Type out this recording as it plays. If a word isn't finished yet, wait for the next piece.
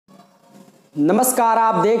नमस्कार,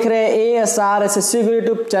 आप देख रहे हैं ASR SSC गुरु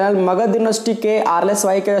यूट्यूब चैनल। मगध यूनिवर्सिटी के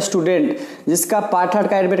rlsy के स्टूडेंट जिसका पार्ट 3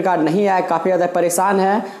 का एडमिट कार्ड नहीं आया, काफ़ी ज़्यादा परेशान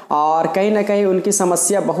है और कहीं ना कहीं उनकी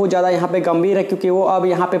समस्या बहुत ज़्यादा यहाँ पे गंभीर है, क्योंकि वो अब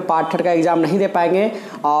यहाँ पे पार्ट 3 का एग्ज़ाम नहीं दे पाएंगे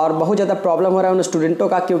और बहुत ज़्यादा प्रॉब्लम हो रहा है उन स्टूडेंटों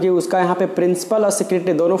का, क्योंकि उसका यहाँ पे प्रिंसिपल और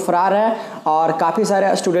सेक्रेटरी दोनों फरार है और काफ़ी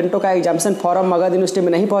सारे स्टूडेंटों का एग्जामिनेशन फॉर्म मगध यूनिवर्सिटी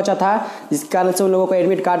में नहीं पहुँचा था, जिस कारण से उन लोगों को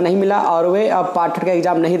एडमिट कार्ड नहीं मिला और वे अब पार्ट 3 का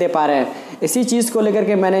एग्ज़ाम नहीं दे पा रहे हैं। इसी चीज़ को लेकर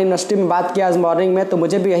के मैंने यूनिवर्सिटी में बात किया आज मॉर्निंग में, तो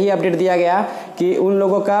मुझे भी यही अपडेट दिया गया कि उन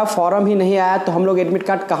लोगों का फॉर्म ही नहीं आया, तो हम लोग एडमिट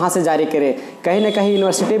कार्ड कहाँ से जारी करें। कहीं ना कहीं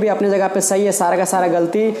यूनिवर्सिटी भी अपनी जगह पे सही है, सारा का सारा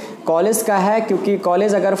गलती कॉलेज का है, क्योंकि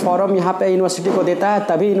कॉलेज अगर फॉर्म यहाँ पे यूनिवर्सिटी को देता है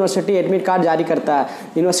तभी यूनिवर्सिटी एडमिट कार्ड जारी करता है।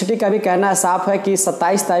 यूनिवर्सिटी का भी कहना साफ है कि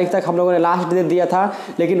 27 तारीख तक हम लोगों ने लास्ट डेट दिया था,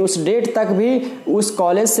 लेकिन उस डेट तक भी उस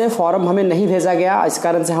कॉलेज से फॉर्म हमें नहीं भेजा गया, इस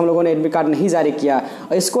कारण से हम लोगों ने एडमिट कार्ड नहीं जारी किया।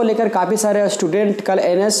 और इसको लेकर काफ़ी सारे स्टूडेंट कल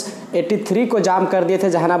NS 83 को जाम कर दिए थे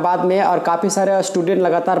जहानाबाद में, और काफ़ी सारे स्टूडेंट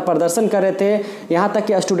लगातार प्रदर्शन कर रहे थे। यहाँ तक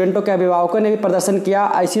कि स्टूडेंटों के अभिभावकों ने भी प्रदर्शन किया।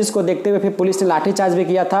 इस चीज़ को देखते हुए फिर पुलिस ने लाठीचार्ज भी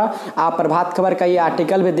किया था। आप प्रभात खबर का ये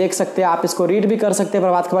आर्टिकल भी देख सकते हैं, आप इसको रीड भी कर सकते हैं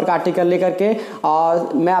प्रभात खबर का आर्टिकल लेकर के। और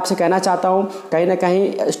मैं आपसे कहना चाहता हूँ, कहीं ना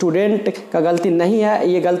कहीं स्टूडेंट का गलती नहीं है,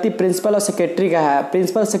 ये गलती प्रिंसिपल और सेक्रेटरी का है।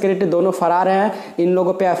 प्रिंसिपल सेक्रेटरी दोनों फरार हैं, इन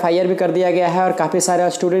लोगों पर FIR भी कर दिया गया है और काफ़ी सारे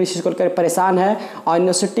स्टूडेंट इस चीज़ को लेकर परेशान है और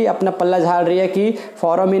यूनिवर्सिटी अपना पल्ला झाड़ रही है कि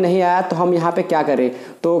फॉर्म ही नहीं आया तो हम यहाँ पे क्या करें।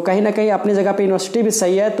 तो कहीं ना कहीं अपनी जगह पे यूनिवर्सिटी भी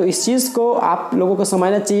सही है, तो इस चीज़ को आप लोगों को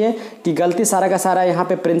समझना चाहिए कि गलती सारा का सारा यहाँ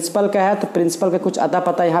पे प्रिंसिपल का है, तो प्रिंसिपल का कुछ अता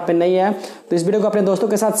पता यहाँ पे नहीं है। तो इस वीडियो को अपने दोस्तों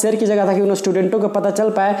के साथ शेयर कीजिएगा ताकि उन स्टूडेंटों को पता चल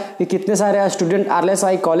पाए कि कितने सारे स्टूडेंट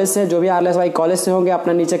rlsy कॉलेज से, जो भी rlsy कॉलेज से होंगे,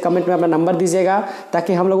 अपना नीचे कमेंट में अपना नंबर दीजिएगा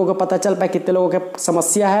ताकि हम लोगों को पता चल पाए कितने लोगों के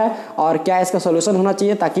समस्या है और क्या इसका सोल्यूशन होना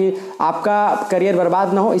चाहिए, ताकि आपका करियर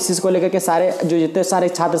बर्बाद ना हो। इस चीज़ को लेकर के सारे जो जितने सारे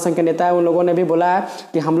छात्र संघ के नेता हैं उन लोगों ने भी बोला है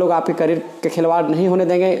कि हम लोग आपके करियर के खिलवाड़ नहीं होने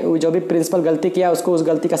देंगे, जो भी प्रिंसिपल गलती किया उसको उस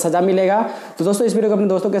गलती का सजा मिलेगा। तो दोस्तों इस वीडियो को अपने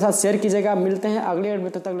दोस्तों के साथ शेयर कीजिएगा। मिलते हैं अगले वीडियो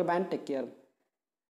में, तब तक बाय, टेक केयर।